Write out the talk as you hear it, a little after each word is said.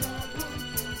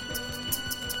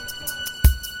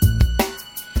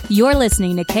You're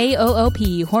listening to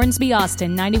KOOP Hornsby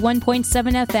Austin 91.7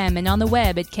 FM and on the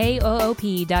web at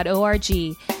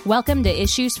koop.org. Welcome to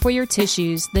Issues for Your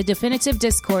Tissues, the definitive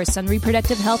discourse on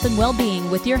reproductive health and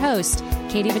well-being with your host,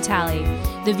 Katie Vitale.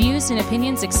 The views and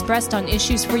opinions expressed on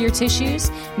Issues for Your Tissues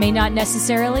may not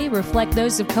necessarily reflect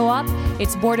those of Co-op,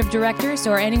 its board of directors,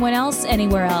 or anyone else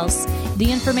anywhere else. The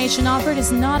information offered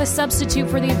is not a substitute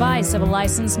for the advice of a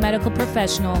licensed medical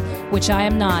professional, which I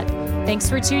am not. Thanks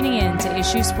for tuning in to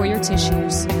Issues for Your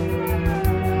Tissues.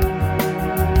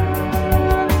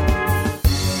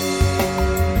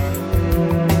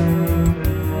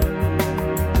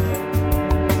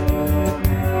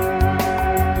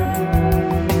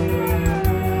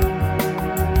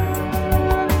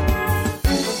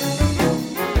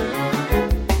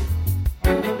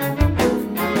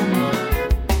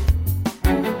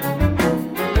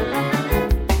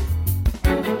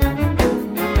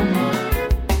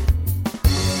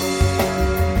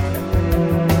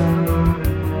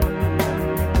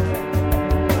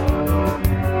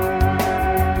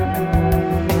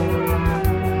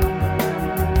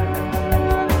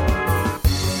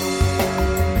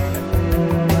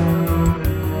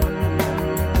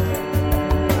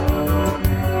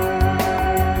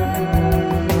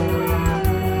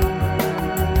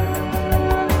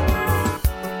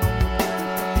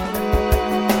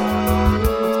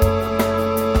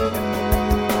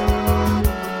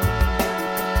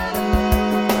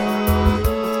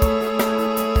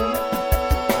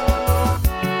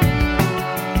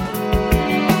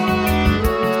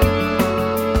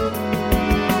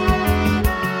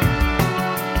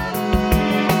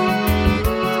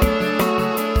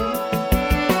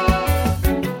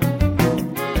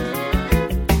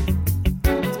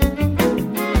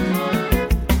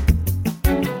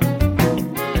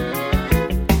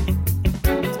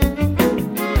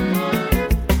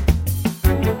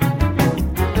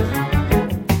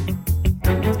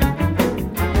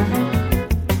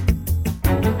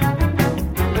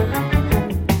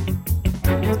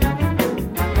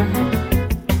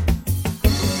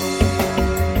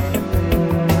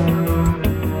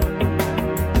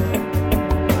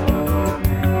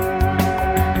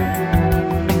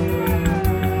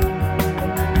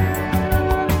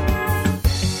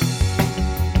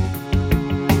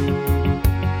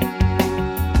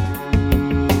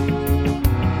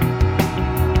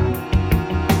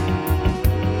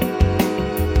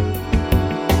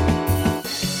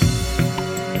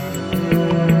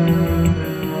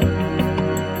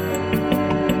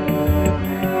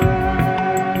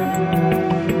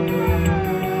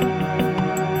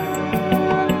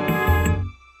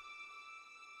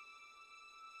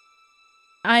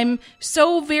 I'm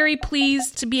so very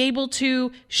pleased to be able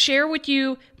to share with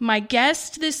you my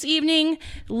guest this evening,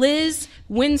 Liz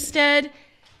Winstead.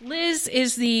 Liz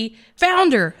is the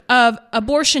founder of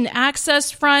Abortion Access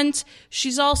Front.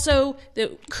 She's also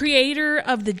the creator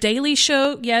of The Daily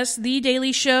Show. Yes, The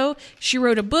Daily Show. She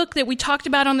wrote a book that we talked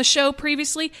about on the show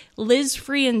previously, Liz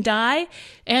Free and Die.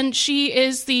 And she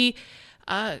is the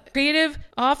creative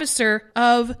officer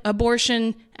of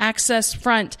Abortion Access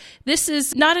Front. This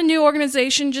is not a new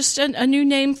organization, just a new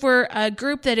name for a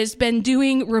group that has been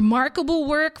doing remarkable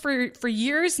work for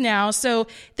years now. So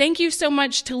thank you so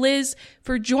much to Liz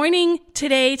for joining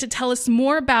today to tell us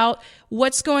more about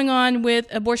what's going on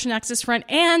with Abortion Access Front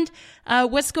and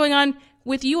what's going on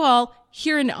with you all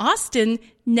here in Austin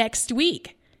next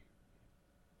week.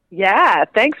 Yeah,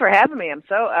 thanks for having me. I'm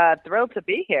so thrilled to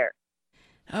be here.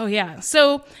 Oh, yeah.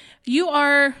 So you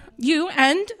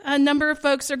and a number of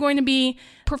folks are going to be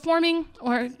performing,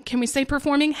 or can we say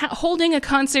performing, holding a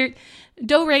concert,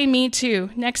 Do Re Mi Too,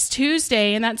 next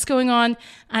Tuesday, and that's going on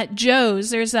at Joe's.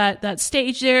 There's that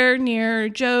stage there near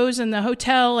Joe's and the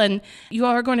hotel, and you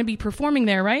all are going to be performing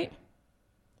there, right?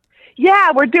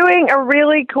 Yeah, we're doing a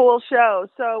really cool show.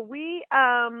 So we,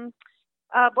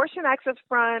 Abortion Access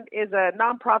Front is a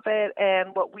nonprofit,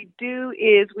 and what we do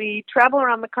is we travel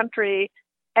around the country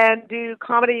and do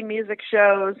comedy music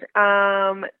shows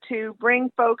to bring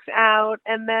folks out,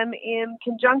 and then in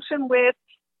conjunction with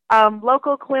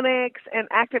local clinics and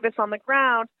activists on the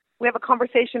ground, we have a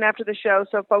conversation after the show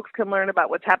so folks can learn about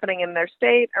what's happening in their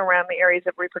state around the areas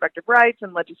of reproductive rights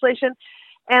and legislation.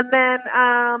 And then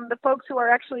the folks who are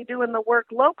actually doing the work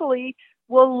locally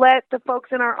will let the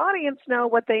folks in our audience know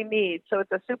what they need. So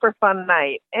it's a super fun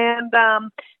night. And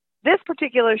this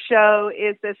particular show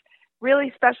is this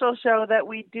really special show that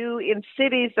we do in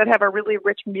cities that have a really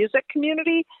rich music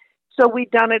community. So we've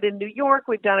done it in New York,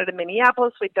 we've done it in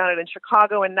Minneapolis, we've done it in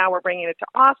Chicago, and now we're bringing it to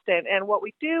Austin. And what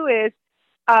we do is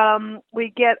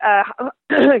we get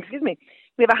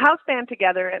we have a house band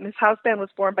together, and this house band was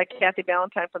formed by Kathy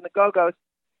Valentine from the Go-Go's.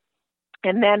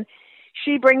 And then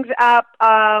she brings up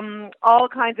all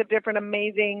kinds of different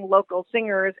amazing local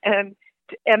singers, and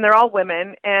they're all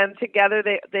women, and together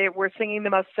they were singing the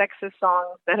most sexist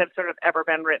songs that have sort of ever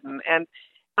been written. And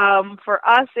for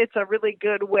us, it's a really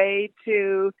good way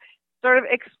to sort of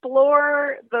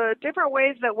explore the different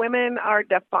ways that women are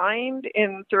defined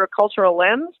through a cultural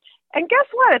lens. And guess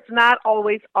what? It's not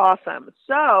always awesome.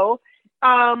 So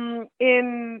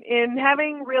in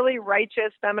having really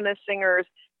righteous feminist singers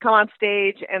come on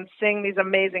stage and sing these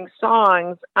amazing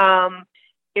songs,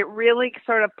 it really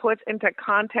sort of puts into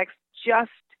context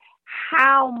just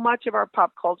how much of our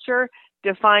pop culture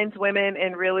defines women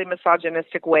in really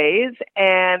misogynistic ways,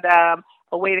 and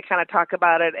a way to kind of talk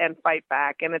about it and fight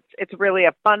back. And it's really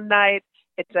a fun night.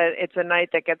 It's a night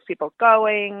that gets people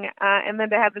going, and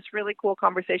then to have this really cool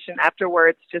conversation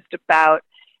afterwards just about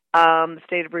the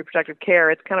state of reproductive care.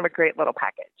 It's kind of a great little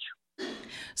package.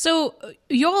 So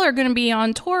y'all are going to be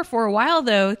on tour for a while,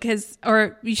 though,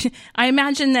 I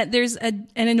imagine that there's an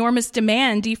enormous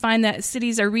demand. Do you find that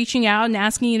cities are reaching out and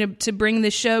asking you to bring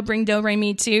the show, bring Do Re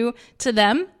Mi 2 to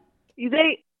them?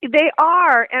 They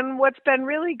are, and what's been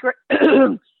really great,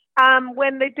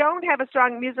 when they don't have a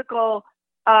strong musical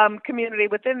community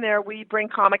within there, we bring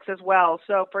comics as well.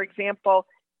 So, for example,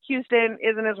 Houston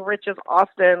isn't as rich as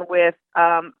Austin with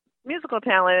musical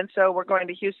talent, and so we're going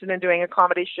to Houston and doing a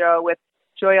comedy show with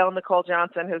Joyelle Nicole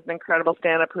Johnson, who's an incredible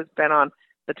stand-up, who's been on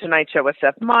The Tonight Show with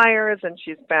Seth Meyers, and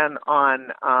she's been on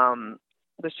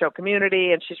the show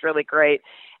Community, and she's really great.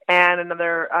 And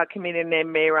another comedian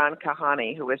named Mehran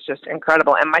Kahani, who is just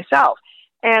incredible, and myself.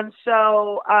 And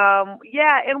so,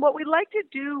 and what we like to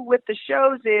do with the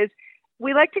shows is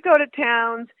we like to go to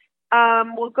towns.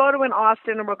 We'll go to an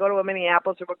Austin, or we'll go to a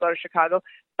Minneapolis, or we'll go to Chicago.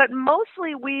 But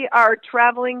mostly we are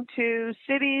traveling to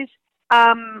cities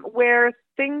where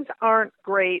things aren't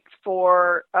great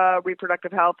for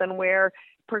reproductive health, and where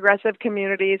progressive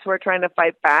communities who are trying to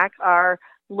fight back are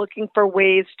looking for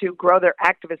ways to grow their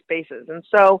activist bases. And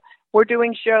so we're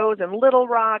doing shows in Little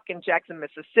Rock, and Jackson,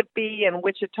 Mississippi, and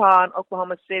Wichita, and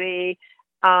Oklahoma City,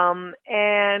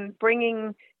 and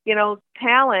bringing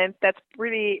talent that's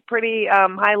pretty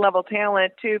high level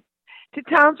talent to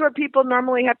towns where people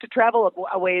normally have to travel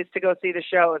a ways to go see the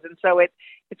shows. And so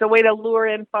it's a way to lure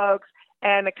in folks,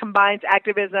 and it combines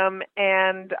activism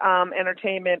and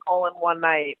entertainment all in one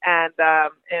night. And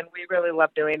we really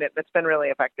love doing it. It's been really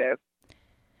effective.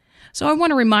 So I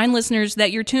want to remind listeners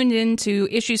that you're tuned in to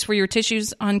Issues for Your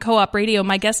Tissues on Co-op Radio.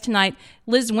 My guest tonight,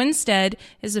 Liz Winstead,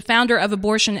 is the founder of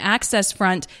Abortion Access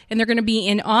Front, and they're going to be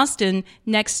in Austin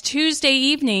next Tuesday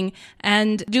evening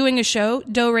and doing a show,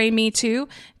 Do Re Mi 2,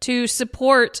 to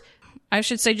support, I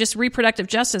should say, just reproductive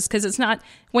justice, because it's not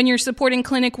when you're supporting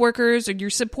clinic workers, or you're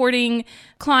supporting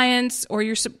clients, or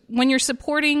when you're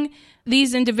supporting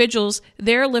these individuals,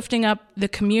 they're lifting up the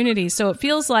community. So it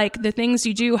feels like the things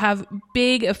you do have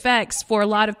big effects for a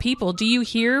lot of people. Do you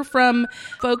hear from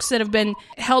folks that have been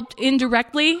helped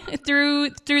indirectly through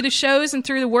the shows and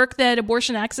through the work that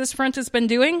Abortion Access Front has been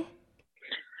doing?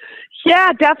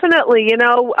 Yeah, definitely.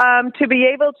 To be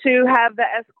able to have the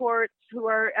escorts who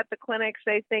are at the clinic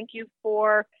say, thank you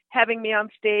for having me on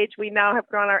stage. We now have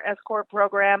grown our escort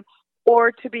program.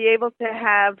 Or to be able to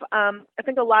have, I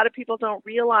think a lot of people don't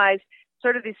realize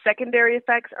sort of these secondary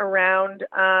effects around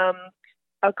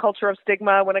a culture of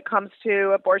stigma when it comes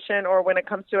to abortion, or when it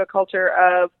comes to a culture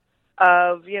of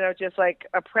just like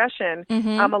oppression.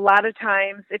 Mm-hmm. A lot of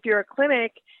times, if you're a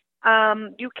clinic,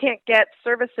 you can't get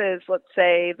services, let's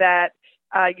say, that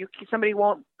somebody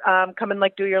won't come and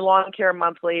do your lawn care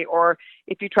monthly, or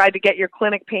if you tried to get your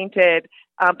clinic painted,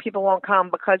 people won't come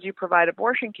because you provide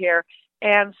abortion care.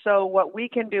 And so what we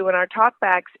can do in our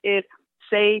talkbacks is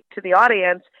say to the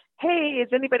audience, hey, is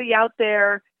anybody out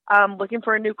there looking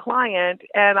for a new client?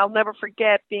 And I'll never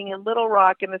forget being in Little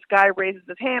Rock, and this guy raises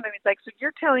his hand, and he's like, so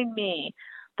you're telling me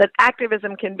that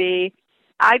activism can be,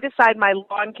 I decide my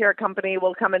lawn care company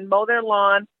will come and mow their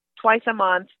lawn twice a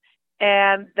month,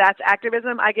 and that's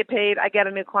activism? I get paid, I get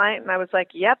a new client. And I was like,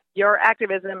 yep, your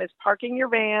activism is parking your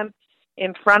van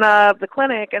in front of the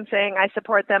clinic and saying, I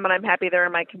support them, and I'm happy they're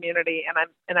in my community,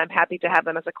 and I'm happy to have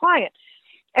them as a client.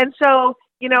 And so,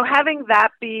 having that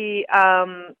be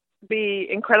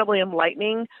incredibly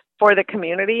enlightening for the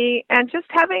community, and just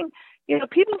having,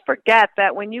 people forget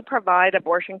that when you provide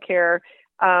abortion care,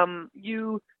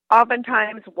 you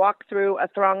oftentimes walk through a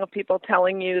throng of people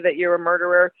telling you that you're a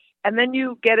murderer, and then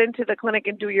you get into the clinic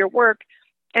and do your work,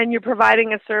 and you're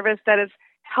providing a service that is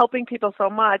helping people so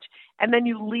much, and then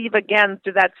you leave again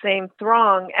through that same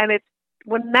throng. And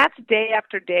when that's day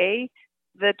after day,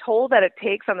 the toll that it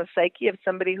takes on the psyche of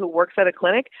somebody who works at a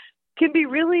clinic can be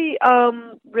really,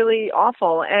 really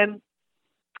awful. And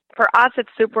for us, it's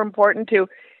super important to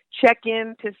check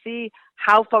in to see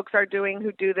how folks are doing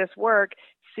who do this work,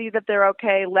 see that they're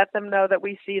okay, let them know that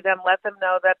we see them, let them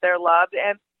know that they're loved,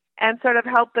 and sort of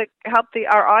help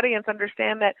our audience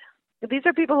understand that these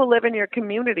are people who live in your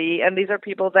community, and these are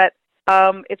people that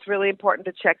it's really important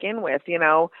to check in with.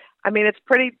 I mean, it's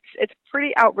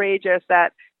pretty outrageous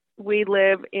that we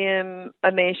live in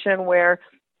a nation where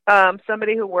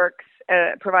somebody who works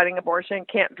providing abortion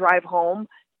can't drive home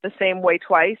the same way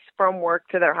twice from work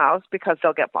to their house because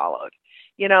they'll get followed.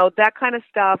 That kind of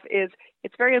stuff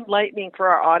it's very enlightening for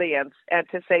our audience, and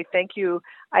to say thank you.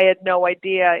 I had no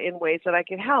idea in ways that I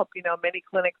can help. Many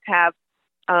clinics have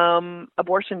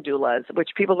abortion doulas, which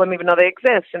people don't even know they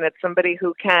exist, and it's somebody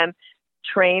who can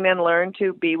train and learn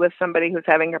to be with somebody who's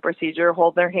having a procedure,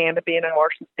 hold their hand, to be an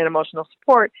emotional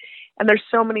support. And there's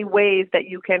so many ways that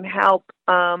you can help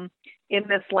in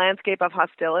this landscape of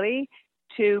hostility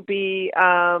to be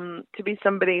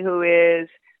somebody who is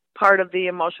part of the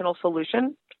emotional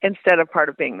solution instead of part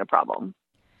of being the problem.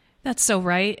 That's so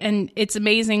right. And it's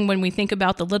amazing when we think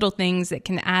about the little things that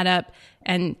can add up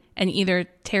and either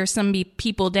tear some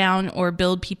people down or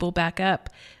build people back up.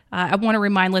 I want to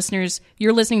remind listeners,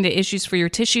 you're listening to Issues for Your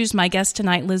Tissues. My guest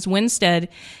tonight, Liz Winstead,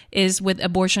 is with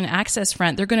Abortion Access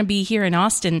Front. They're going to be here in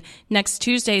Austin next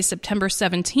Tuesday, September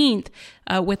 17th,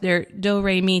 with their Do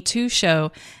Re Mi 2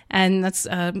 show. And that's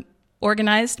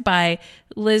organized by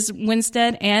Liz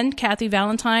Winstead and Kathy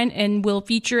Valentine, and will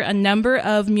feature a number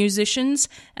of musicians,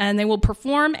 and they will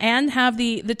perform and have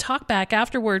the talk back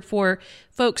afterward for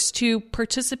folks to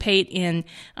participate in.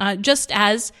 Just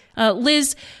as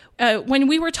Liz, when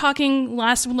we were talking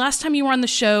last time you were on the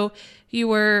show, you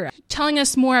were telling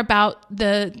us more about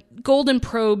the Golden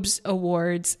Probes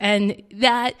Awards, and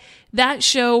that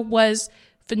show was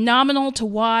phenomenal to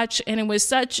watch, and it was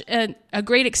such a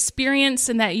great experience,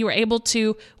 and that you were able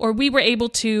to, or we were able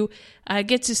to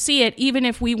get to see it even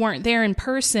if we weren't there in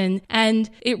person. And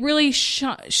it really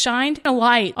shined a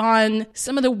light on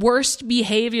some of the worst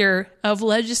behavior of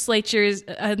legislators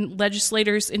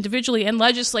individually and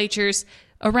legislatures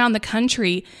around the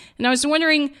country. And I was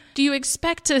wondering, do you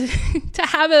expect to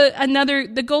have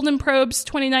the Golden Probes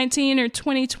 2019 or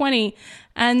 2020?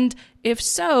 And if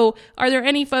so, are there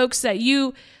any folks that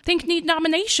you think need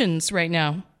nominations right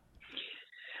now?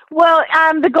 Well,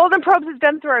 the Golden Probes is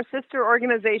done through our sister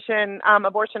organization,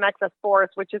 Abortion Access Force,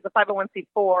 which is a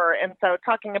 501c4. And so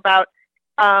talking about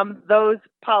those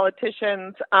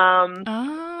politicians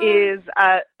is,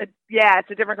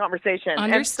 it's a different conversation.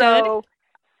 Understood. And so,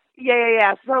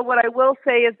 yeah. So what I will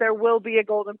say is there will be a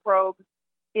Golden Probe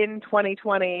in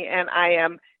 2020, and I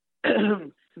am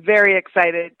very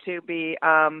excited to be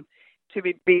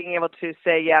being able to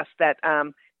say yes, that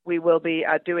we will be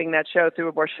doing that show through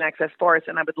Abortion Access Force,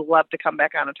 and I would love to come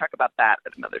back on and talk about that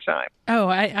at another time. Oh,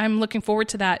 I'm looking forward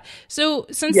to that. So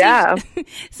since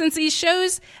these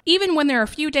shows, even when they're a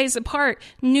few days apart,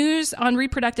 news on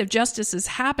reproductive justice is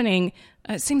happening.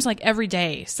 It seems like every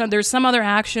day. So there's some other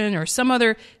action or some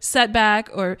other setback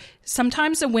or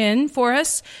sometimes a win for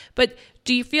us. But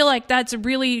do you feel like that's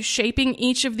really shaping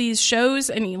each of these shows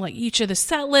and like each of the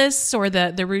set lists or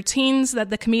the routines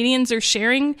that the comedians are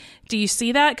sharing? Do you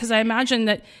see that? Because I imagine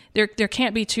that there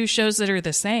can't be two shows that are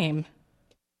the same.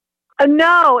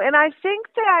 No, and I think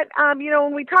that,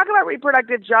 when we talk about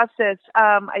reproductive justice,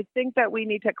 I think that we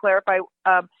need to clarify,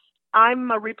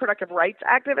 I'm a reproductive rights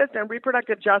activist, and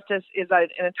reproductive justice is an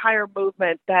entire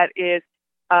movement that is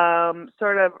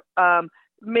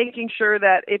making sure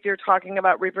that if you're talking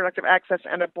about reproductive access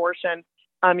and abortion,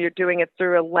 you're doing it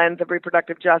through a lens of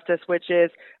reproductive justice, which is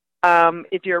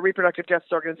if you're a reproductive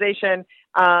justice organization,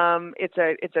 it's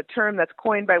a term that's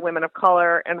coined by women of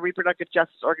color, and reproductive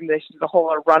justice organizations as a whole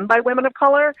are run by women of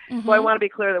color. Mm-hmm. So I want to be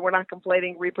clear that we're not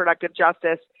conflating reproductive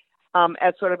justice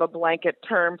as sort of a blanket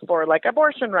term for like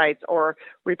abortion rights or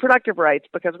reproductive rights,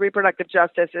 because reproductive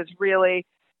justice is really,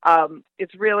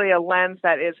 it's really a lens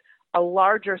that is a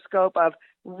larger scope of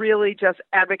really just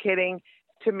advocating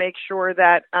to make sure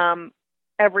that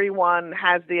everyone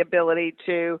has the ability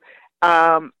to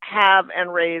have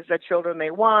and raise the children they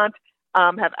want,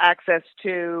 have access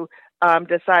to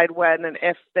decide when and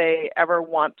if they ever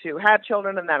want to have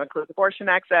children, and that includes abortion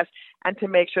access, and to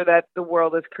make sure that the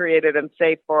world is created and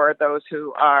safe for those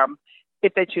who,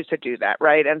 if they choose to do that,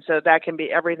 right? And so that can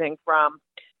be everything from,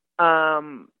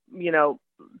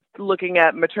 looking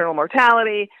at maternal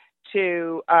mortality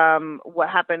to what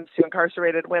happens to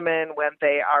incarcerated women when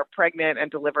they are pregnant and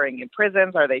delivering in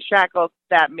prisons. Are they shackled?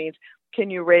 That means,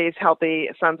 can you raise healthy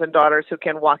sons and daughters who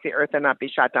can walk the earth and not be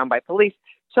shot down by police?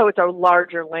 So it's a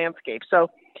larger landscape. So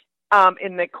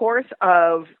in the course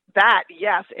of that,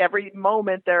 yes, every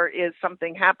moment there is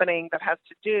something happening that has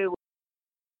to do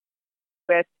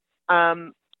with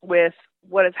with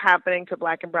what is happening to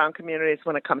Black and brown communities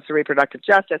when it comes to reproductive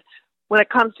justice. When it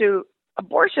comes to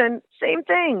abortion, same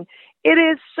thing. It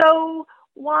is so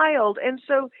wild. And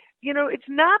so, it's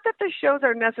not that the shows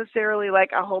are necessarily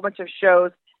like a whole bunch of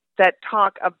shows that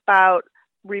talk about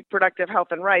reproductive health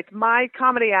and rights. My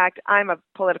comedy act, I'm a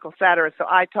political satirist, so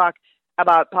I talk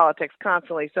about politics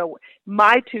constantly. So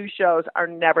my two shows are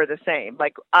never the same.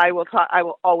 Like I will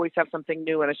always have something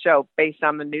new in a show based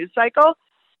on the news cycle.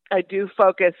 I do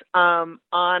focus on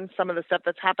some of the stuff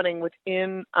that's happening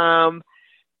within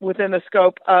the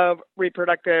scope of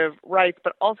reproductive rights,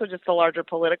 but also just the larger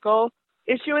political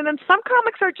issue. And then some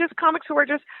comics are just comics who are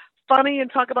just funny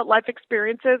and talk about life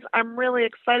experiences. I'm really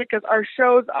excited because our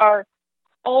shows are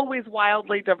always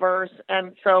wildly diverse.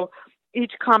 And so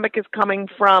each comic is coming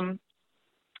from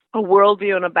a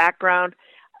worldview and a background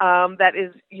that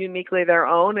is uniquely their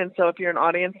own. And so if you're an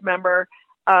audience member,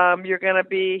 you're going to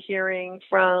be hearing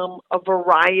from a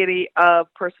variety of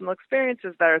personal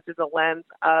experiences that are through the lens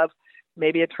of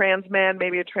maybe a trans man,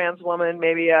 maybe a trans woman,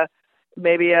 maybe a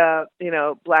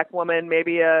Black woman,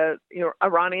 maybe a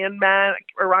Iranian man,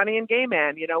 Iranian gay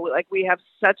man. Like we have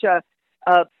such a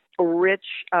rich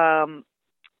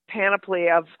panoply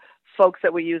of folks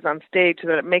that we use on stage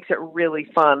that it makes it really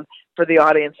fun for the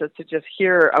audiences to just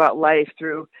hear about life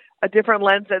through a different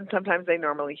lens than sometimes they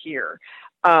normally hear.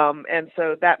 And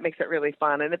so that makes it really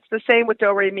fun. And it's the same with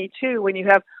Do Re Mi too, when you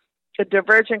have a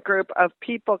divergent group of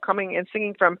people coming and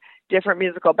singing from different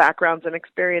musical backgrounds and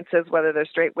experiences, whether they're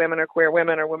straight women or queer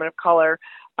women or women of color,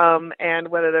 and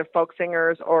whether they're folk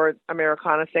singers or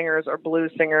Americana singers or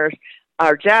blues singers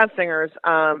or jazz singers,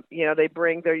 they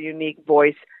bring their unique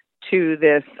voice to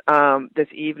this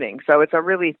evening. So it's a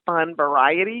really fun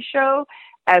variety show,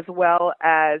 as well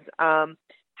as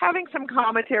having some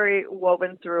commentary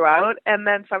woven throughout, and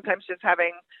then sometimes just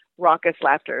having raucous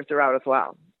laughter throughout as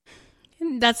well.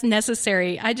 That's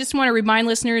necessary. I just want to remind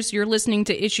listeners, you're listening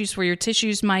to Issues for Your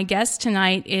Tissues. My guest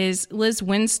tonight is Liz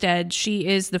Winstead. She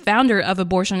is the founder of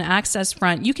Abortion Access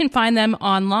Front. You can find them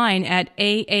online at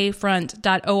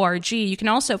aafront.org. You can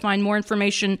also find more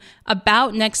information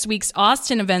about next week's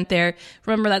Austin event there.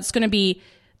 Remember, that's going to be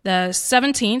the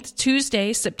 17th,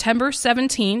 Tuesday, September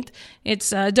 17th. It's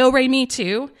Do Re Mi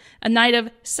Too, a night of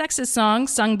sexist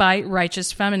songs sung by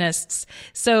righteous feminists.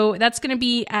 So that's going to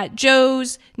be at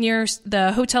Joe's near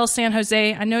the Hotel San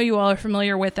Jose. I know you all are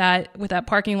familiar with that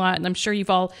parking lot, and I'm sure you've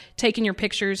all taken your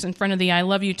pictures in front of the I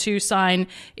Love You Too sign.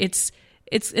 It's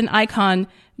an icon,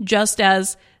 just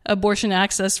as Abortion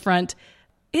Access Front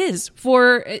is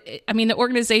for. The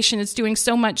organization is doing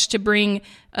so much to bring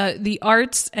the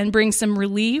arts and bring some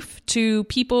relief to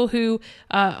people who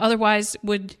otherwise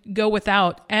would go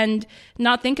without and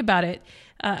not think about it.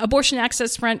 Abortion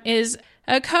Access Front is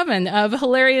a coven of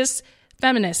hilarious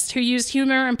feminists who use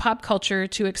humor and pop culture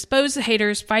to expose the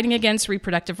haters fighting against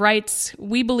reproductive rights.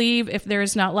 We believe if there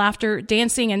is not laughter,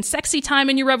 dancing, and sexy time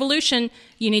in your revolution,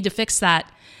 you need to fix that.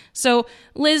 So,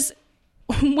 Liz,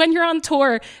 when you're on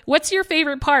tour, what's your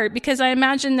favorite part? Because I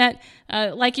imagine that,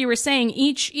 like you were saying,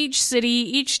 each city,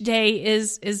 each day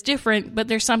is different, but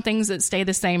there's some things that stay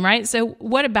the same, right? So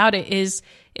what about it is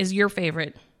your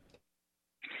favorite?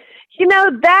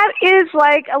 That is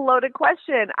like a loaded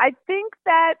question. I think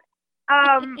that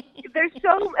there's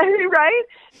so many, right?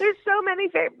 There's so many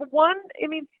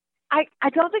I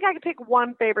don't think I can pick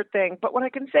one favorite thing, but what I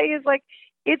can say is like,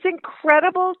 it's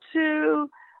incredible to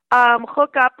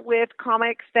hook up with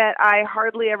comics that I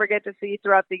hardly ever get to see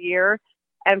throughout the year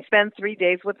and spend 3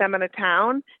 days with them in a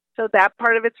town. So that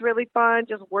part of it's really fun,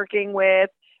 just working with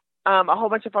a whole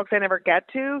bunch of folks I never get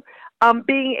to.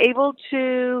 Being able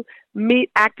to meet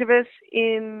activists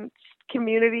in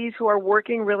communities who are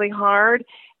working really hard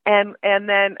and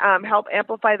then help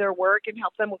amplify their work and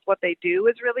help them with what they do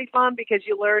is really fun, because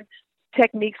you learn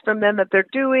techniques from them that they're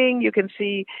doing. You can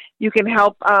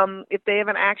help if they have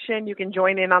an action, you can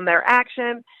join in on their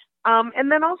action.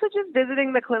 And then also just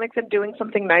visiting the clinics and doing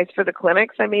something nice for the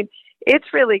clinics.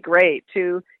 It's really great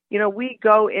to, we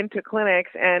go into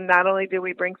clinics and not only do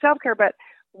we bring self-care, but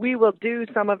we will do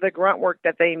some of the grunt work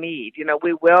that they need.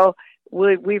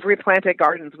 We've replanted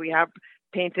gardens. We have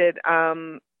painted,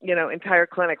 entire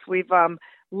clinics. We've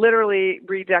literally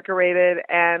redecorated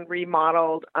and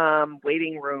remodeled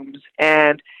waiting rooms,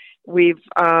 and we've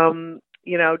done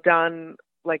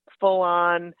like full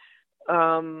on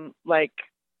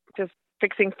just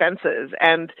fixing fences.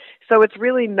 And so it's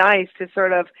really nice to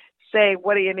sort of say,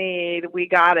 what do you need? We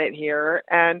got it here,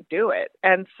 and do it.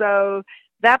 And so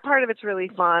that part of it's really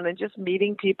fun, and just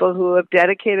meeting people who have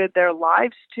dedicated their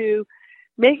lives to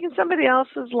making somebody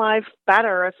else's life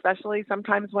better, especially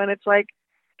sometimes when it's like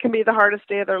can be the hardest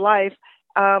day of their life.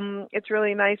 It's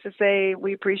really nice to say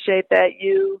we appreciate that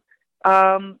you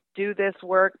do this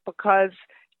work because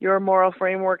your moral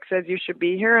framework says you should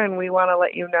be here, and we want to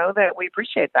let you know that we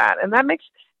appreciate that. And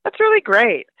that's really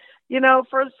great.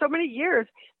 For so many years,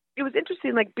 it was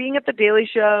interesting, like being at the Daily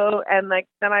Show, and like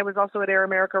then I was also at Air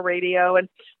America Radio, and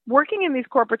working in these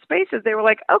corporate spaces. They were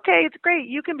like, okay, it's great,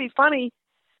 you can be funny,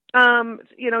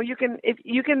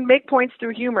 you can make points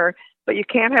through humor, but you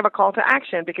can't have a call to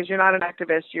action because you're not an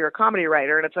activist, you're a comedy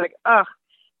writer. And it's like, ugh.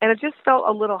 And it just felt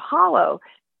a little hollow.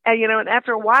 And, and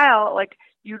after a while, like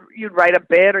you'd write a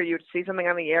bit or you'd see something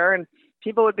on the air and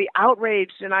people would be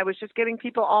outraged. And I was just getting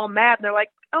people all mad. And they're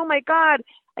like, oh my God,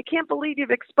 I can't believe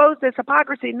you've exposed this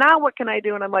hypocrisy. Now what can I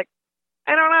do? And I'm like,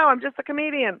 I don't know. I'm just a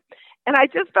comedian. And I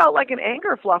just felt like an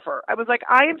anger fluffer. I was like,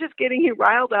 I am just getting you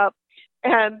riled up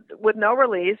and with no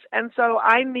release. And so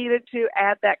I needed to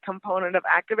add that component of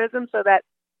activism so that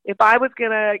if I was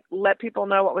going to let people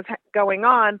know what was going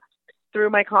on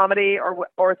through my comedy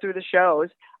or through the shows,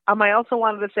 I also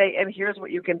wanted to say, and here's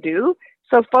what you can do.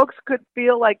 So folks could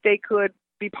feel like they could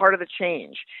be part of the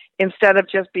change instead of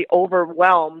just be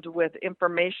overwhelmed with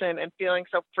information and feeling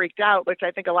so freaked out, which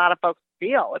I think a lot of folks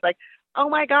feel. It's like, oh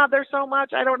my God, there's so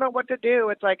much, I don't know what to do.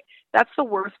 It's like, that's the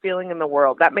worst feeling in the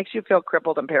world. That makes you feel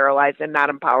crippled and paralyzed and not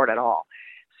empowered at all.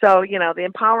 So, the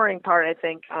empowering part, I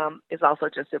think, is also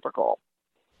just super cool.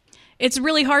 It's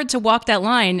really hard to walk that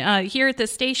line. Here at the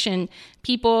station,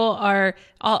 people are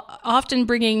often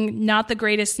bringing not the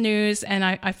greatest news, and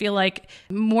I feel like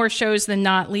more shows than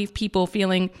not leave people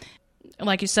feeling,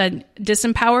 like you said,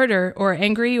 disempowered or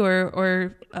angry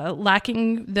or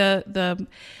lacking the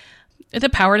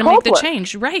power to make the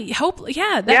change. Right. Hope.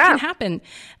 Yeah, that can happen.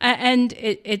 And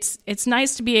it's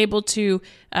nice to be able to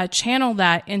channel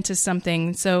that into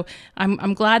something. So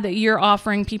I'm glad that you're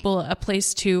offering people a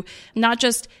place to not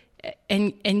just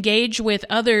engage with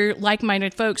other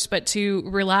like-minded folks, but to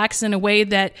relax in a way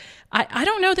that I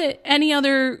don't know that any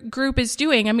other group is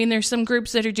doing. I mean, there's some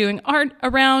groups that are doing art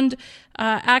around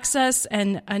access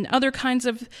and other kinds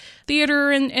of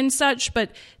theater and such,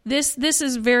 but this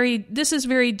is very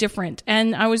different.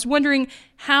 And I was wondering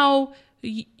how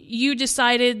you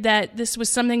decided that this was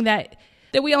something that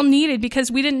we all needed, because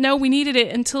we didn't know we needed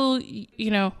it until,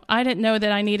 I didn't know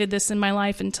that I needed this in my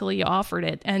life until you offered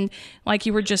it. And like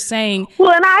you were just saying.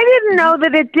 Well, and I didn't know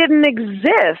that it didn't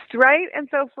exist, right? And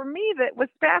so for me, that was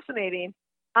fascinating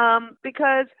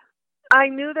because I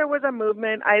knew there was a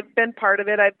movement. I've been part of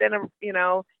it. I've been,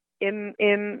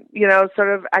 in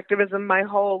sort of activism my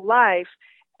whole life.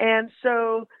 And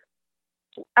so,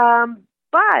 so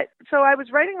I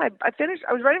was writing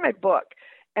my book.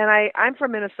 And I'm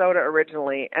from Minnesota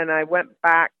originally, and I went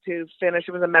back to finish.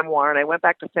 It was a memoir, and I went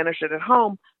back to finish it at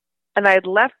home. And I had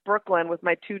left Brooklyn with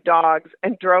my 2 dogs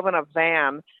and drove in a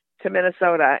van to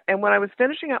Minnesota. And when I was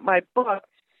finishing up my book,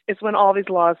 is when all these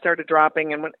laws started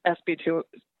dropping, and when SB2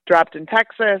 dropped in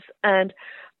Texas. And,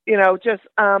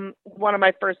 one of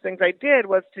my first things I did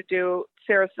was to do,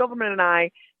 Sarah Silverman and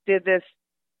I did this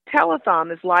telethon,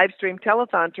 this live stream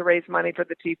telethon to raise money for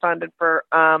the Tea Fund and for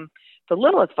the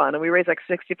Littlest Fund, and we raised like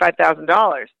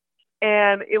 $65,000.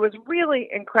 And it was really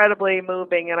incredibly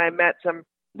moving, and I met some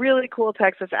really cool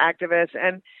Texas activists,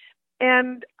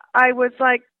 and I was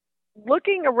like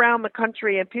looking around the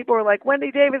country, and people were like,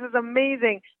 Wendy Davis is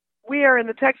amazing. We are in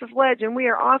the Texas Ledge, and we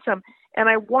are awesome. And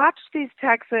I watched these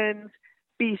Texans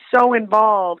be so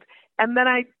involved, and then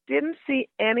I didn't see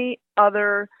any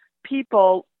other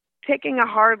people taking a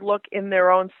hard look in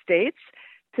their own states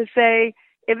to say,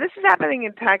 if this is happening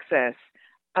in Texas,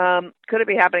 could it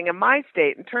be happening in my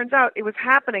state? And turns out it was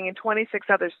happening in 26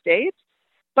 other states,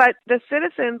 but the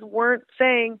citizens weren't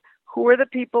saying, who are the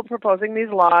people proposing these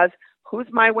laws? Who's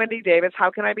my Wendy Davis? How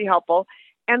can I be helpful?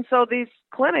 And so these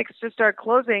clinics just started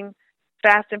closing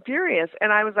fast and furious.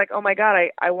 And I was like, oh my God,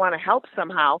 I want to help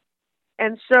somehow.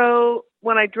 And so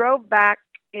when I drove back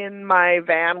in my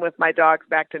van with my dogs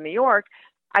back to New York,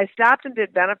 I stopped and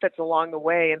did benefits along the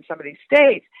way in some of these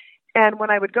states. And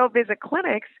when I would go visit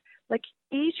clinics, like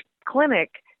each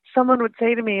clinic, someone would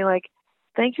say to me, like,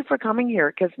 thank you for coming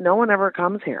here, because no one ever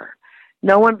comes here.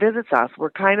 No one visits us.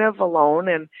 We're kind of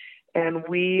alone, and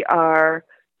we are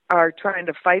trying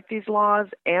to fight these laws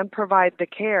and provide the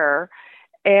care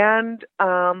and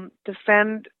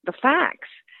defend the facts.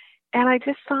 And I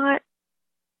just thought,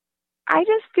 I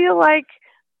just feel like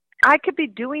I could be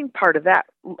doing part of that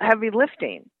heavy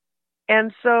lifting.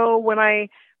 And so when I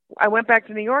went back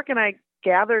to New York and I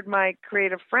gathered my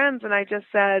creative friends and I just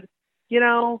said,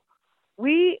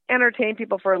 we entertain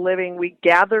people for a living. We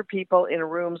gather people in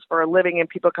rooms for a living, and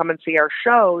people come and see our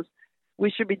shows. We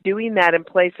should be doing that in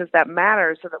places that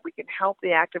matter so that we can help the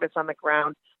activists on the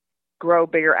ground grow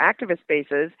bigger activist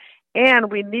bases.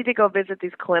 And we need to go visit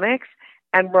these clinics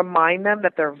and remind them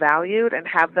that they're valued and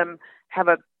have them have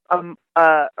a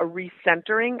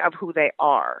recentering of who they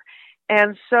are.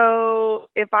 And so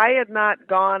if I had not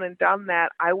gone and done that,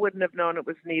 I wouldn't have known it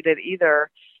was needed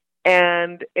either.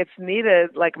 And it's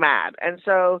needed like mad. And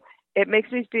so it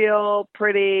makes me feel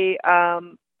pretty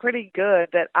good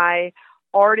that I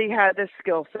already had this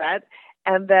skill set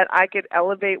and that I could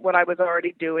elevate what I was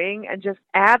already doing and just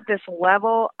add this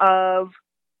level of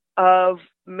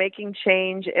making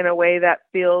change in a way that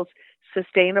feels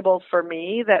sustainable for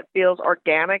me, that feels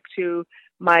organic to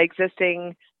my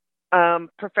existing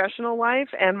professional life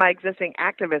and my existing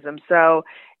activism. So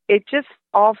it just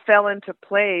all fell into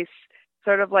place,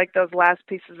 sort of like those last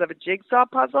pieces of a jigsaw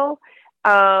puzzle.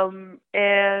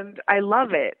 And I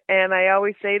love it. And I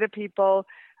always say to people,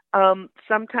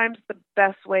 sometimes the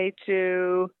best way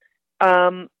to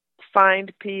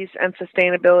find peace and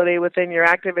sustainability within your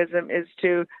activism is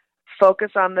to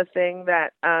focus on the thing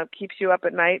that keeps you up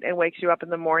at night and wakes you up in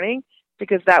the morning,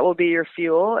 because that will be your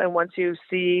fuel. And once you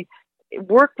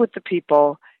work with the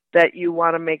people that you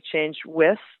want to make change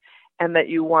with and that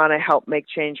you want to help make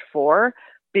change for,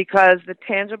 because the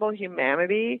tangible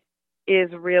humanity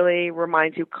is really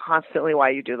reminds you constantly why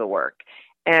you do the work.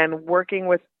 And working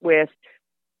with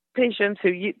patients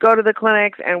who go to the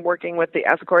clinics and working with the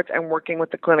escorts and working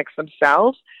with the clinics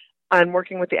themselves and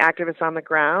working with the activists on the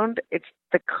ground, it's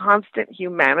the constant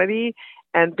humanity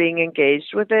and being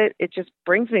engaged with it. It just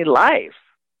brings me life.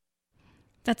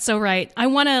 That's so right. I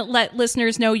want to let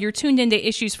listeners know you're tuned into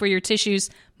Issues for Your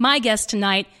Tissues. My guest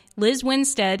tonight, Liz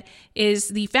Winstead, is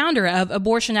the founder of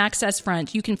Abortion Access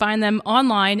Front. You can find them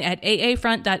online at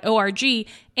aafront.org,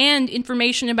 and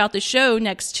information about the show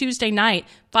next Tuesday night,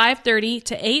 5:30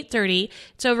 to 8:30.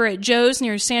 It's over at Joe's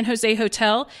near San Jose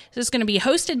Hotel. This is going to be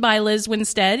hosted by Liz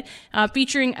Winstead,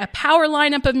 featuring a power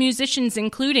lineup of musicians,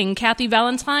 including Kathy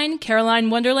Valentine, Caroline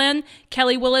Wonderland,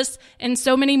 Kelly Willis, and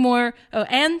so many more. Oh,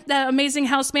 and the amazing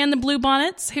house band, the Blue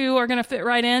Bonnets, who are going to fit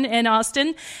right in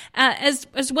Austin,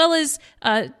 as well as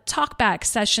a talkback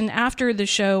session after the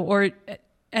show, or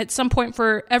at some point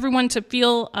for everyone to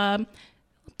feel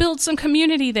build some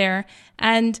community there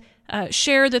and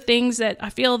share the things that I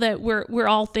feel that we're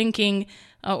all thinking,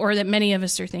 or that many of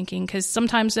us are thinking. Because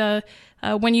sometimes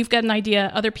when you've got an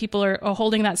idea, other people are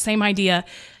holding that same idea,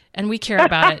 and we care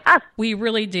about it. We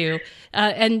really do.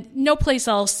 And no place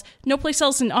else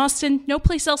in Austin, no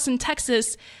place else in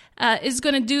Texas is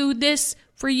going to do this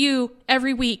for you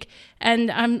every week.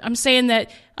 And I'm saying that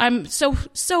I'm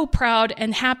so proud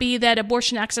and happy that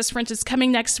Abortion Access Front is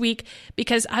coming next week,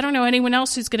 because I don't know anyone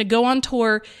else who's going to go on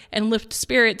tour and lift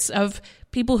spirits of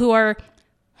people who are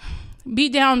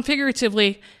beat down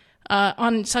figuratively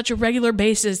on such a regular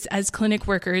basis as clinic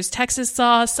workers. Texas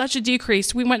saw such a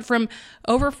decrease. We went from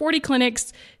over 40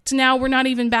 clinics to now we're not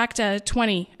even back to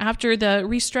 20 after the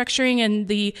restructuring and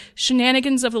the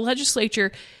shenanigans of the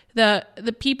legislature.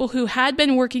 The people who had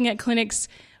been working at clinics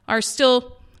are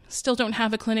still don't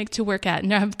have a clinic to work at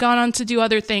and have gone on to do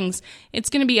other things. It's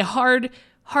going to be a hard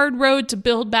road to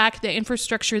build back the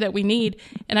infrastructure that we need.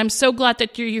 And I'm so glad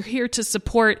that you're here to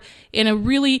support in a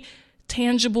really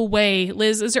tangible way.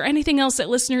 Liz, is there anything else that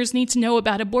listeners need to know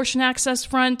about Abortion Access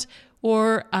Front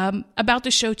or about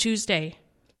the show Tuesday?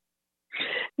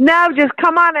 No, just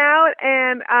come on out,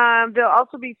 and there'll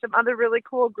also be some other really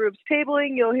cool groups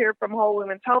tabling. You'll hear from Whole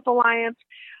Women's Health Alliance.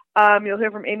 You'll hear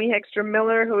from Amy Hegstrom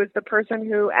Miller, who is the person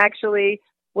who actually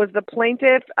was the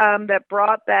plaintiff that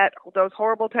brought those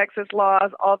horrible Texas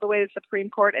laws all the way to the Supreme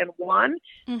Court and won.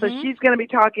 Mm-hmm. So she's going to be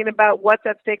talking about what's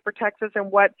at stake for Texas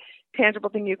and what tangible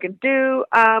thing you can do.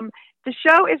 The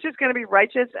show is just going to be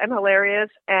righteous and hilarious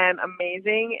and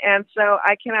amazing, and so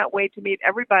I cannot wait to meet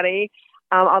everybody.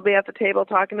 I'll be at the table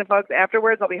talking to folks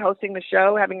afterwards. I'll be hosting the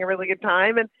show, having a really good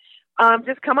time. And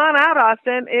just come on out,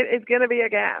 Austin. It is going to be a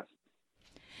gas.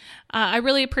 I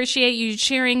really appreciate you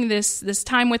sharing this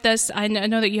time with us. I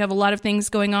know that you have a lot of things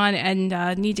going on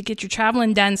and need to get your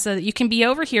traveling done so that you can be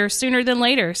over here sooner than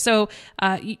later. So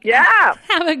yeah,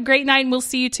 have a great night, and we'll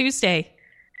see you Tuesday.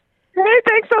 Hey,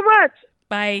 thanks so much.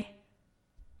 Bye.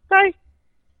 Bye.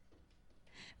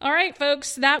 All right,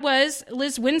 folks, that was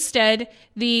Liz Winstead,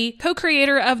 the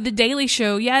co-creator of The Daily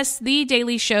Show. Yes, The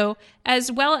Daily Show,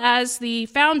 as well as the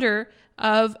founder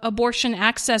of Abortion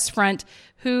Access Front,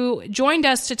 who joined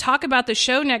us to talk about the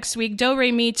show next week, Do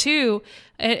Re Mi Too,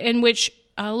 in which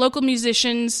local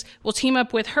musicians will team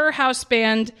up with her house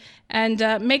band and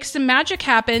make some magic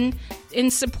happen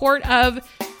in support of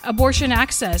abortion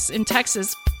access in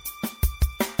Texas.